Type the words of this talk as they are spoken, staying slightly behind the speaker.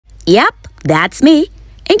Yep, that's me.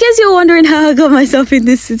 In case you're wondering how I got myself in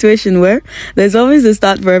this situation, where there's always a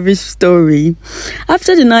start for every story.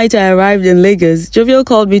 After the night I arrived in Lagos, Jovial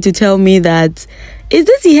called me to tell me that, is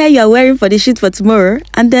this the hair you're wearing for the shoot for tomorrow?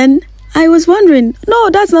 And then I was wondering, no,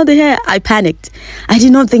 that's not the hair. I panicked. I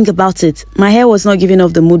did not think about it. My hair was not giving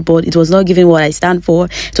off the mood board. It was not giving what I stand for.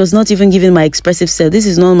 It was not even giving my expressive self. This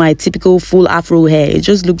is not my typical full afro hair. It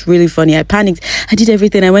just looked really funny. I panicked. I did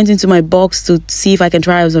everything. I went into my box to see if I can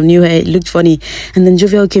try out some new hair. It looked funny. And then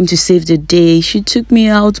Jovial came to save the day. She took me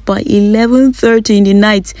out by 11:30 in the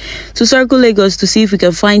night to circle Lagos to see if we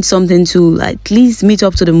can find something to at least meet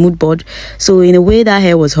up to the mood board. So in a way, that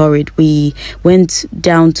hair was horrid. We went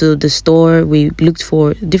down to the store. We looked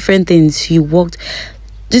for different things. She walked.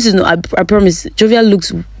 This is no, I promise, Jovial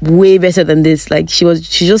looks way better than this. Like she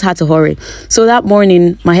just had to hurry. So that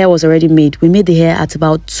morning my hair was already made. We made the hair at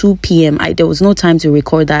about 2 p.m. There was no time to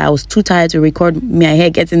record that. I was too tired to record my hair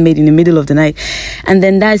getting made in the middle of the night. And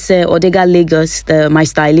then that's Odega Lagos, my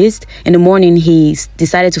stylist. In the morning he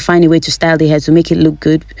decided to find a way to style the hair to make it look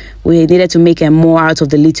good. We needed to make more out of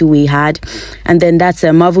the little we had. And then that's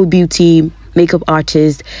Marvel Beauty makeup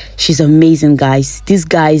artist. She's amazing, guys. These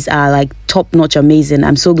guys are like top-notch amazing.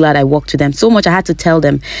 I'm so glad I walked with them so much. I had to tell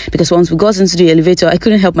them, because once we got into the elevator I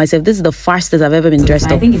couldn't help myself. This is the fastest I've ever been dressed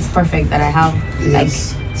up. I think it's perfect that I have like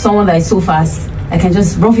someone that is so fast. I can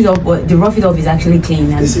just rough it up, but the rough it up is actually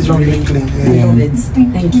clean. And this is lovely. really clean. I love it.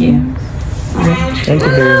 Thank you. Thank you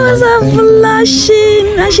very much. I was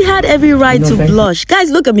blushing, and she had every right to blush.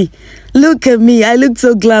 Guys, look at me. Look at me. I look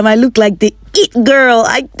so glam. I look like the it girl.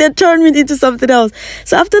 They turned me into something else.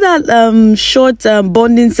 So after that short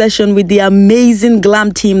bonding session with the amazing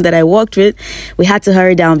glam team that I worked with, we had to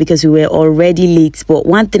hurry down because we were already late. But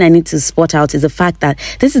one thing I need to spot out is the fact that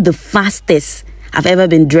this is the fastest I've ever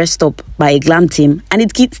been dressed up by a glam team, and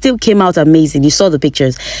it still came out amazing. You saw the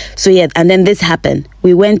pictures. So yeah, and then this happened.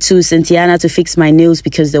 We went to Santiana to fix my nails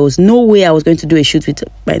because there was no way I was going to do a shoot with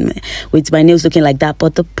my nails looking like that.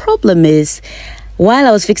 But the problem is, while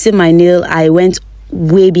I was fixing my nail, I went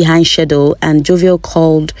way behind schedule, and Jovial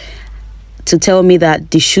called to tell me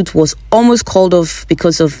that the shoot was almost called off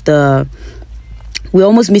because of we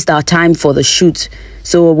almost missed our time for the shoot.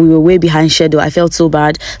 So we were way behind schedule. I felt so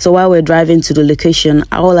bad. So while we're driving to the location,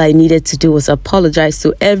 all I needed to do was apologize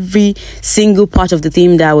to every single part of the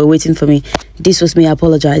team that were waiting for me. This was me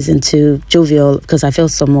apologizing to Jovial because I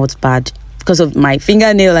felt somewhat bad. Because of my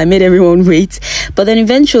fingernail, I made everyone wait. But then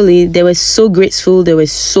eventually, they were so graceful. They were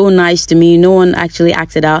so nice to me. No one actually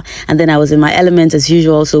acted out. And then I was in my element as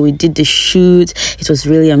usual. So we did the shoot. It was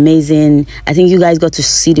really amazing. I think you guys got to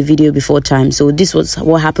see the video before time. So this was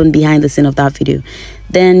what happened behind the scene of that video.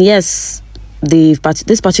 Then, yes, this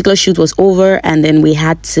particular shoot was over. And then we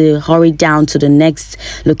had to hurry down to the next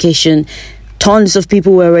location. Tons of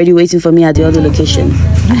people were already waiting for me at the other location.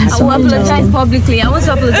 I will apologize publicly. I want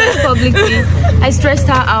to apologize publicly. I stressed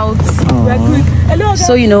her out.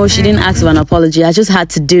 So, you know, she didn't ask for an apology. I just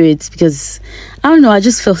had to do it because, I don't know, I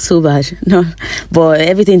just felt so bad. No, but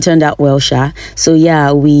everything turned out well, Sha. So,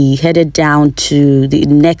 yeah, we headed down to the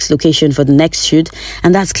next location for the next shoot.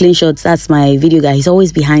 And that's Clean Shots. That's my video guy. He's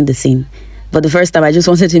always behind the scene. But the first time, I just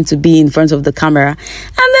wanted him to be in front of the camera. And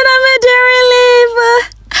then I made Darren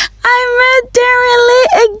leave. I met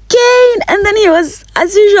Darren again, and then he was,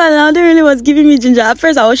 as usual, now Darren was giving me ginger. At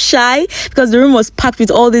first I was shy because the room was packed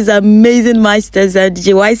with all these amazing masters.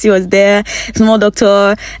 DJ YC was there, Small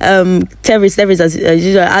Doctor, Terrence as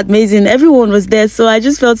usual, amazing. Everyone was there, so I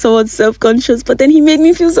just felt somewhat self-conscious, but then he made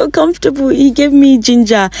me feel so comfortable. He gave me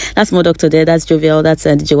ginger. That's Small Doctor there, that's Jovial, that's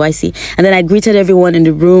DJ YC. And then I greeted everyone in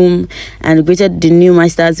the room and greeted the new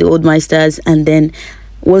masters, the old masters, and then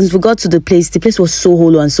once we got to the place was so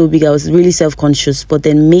hollow and so big. I was really self-conscious, but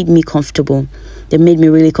then made me comfortable. They made me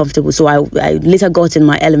really comfortable. So I later got in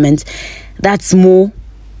my element. That's Mo.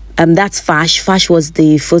 That's Fash. Fash was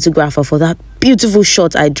the photographer for that beautiful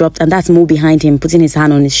shot I dropped, and that's Mo behind him, putting his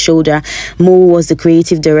hand on his shoulder. Mo was the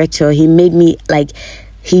creative director. He made me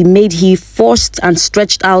he forced and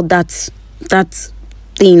stretched out that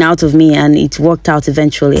thing out of me, and it worked out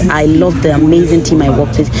eventually. I love the amazing team I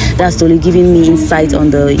worked with. That's totally giving me insight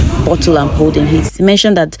on the bottle I'm holding. He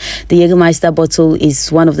mentioned that the Jägermeister bottle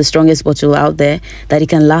is one of the strongest bottles out there, that it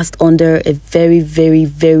can last under a very, very,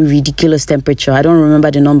 very ridiculous temperature. I don't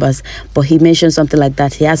remember the numbers, but he mentioned something like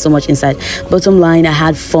that. He has so much insight. Bottom line, I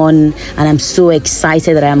had fun, and I'm so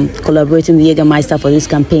excited that I'm collaborating with Jägermeister for this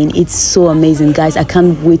campaign. It's so amazing, guys. I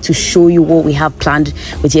can't wait to show you what we have planned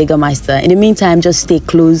with Jägermeister. In the meantime, just stay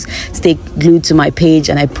close, stay glued to my page,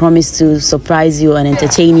 and I promise to surprise you and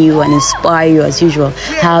entertain you and inspire you as usual.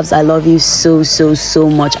 Havs, I love you so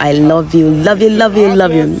much. I love you.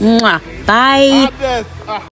 Mwah. Bye.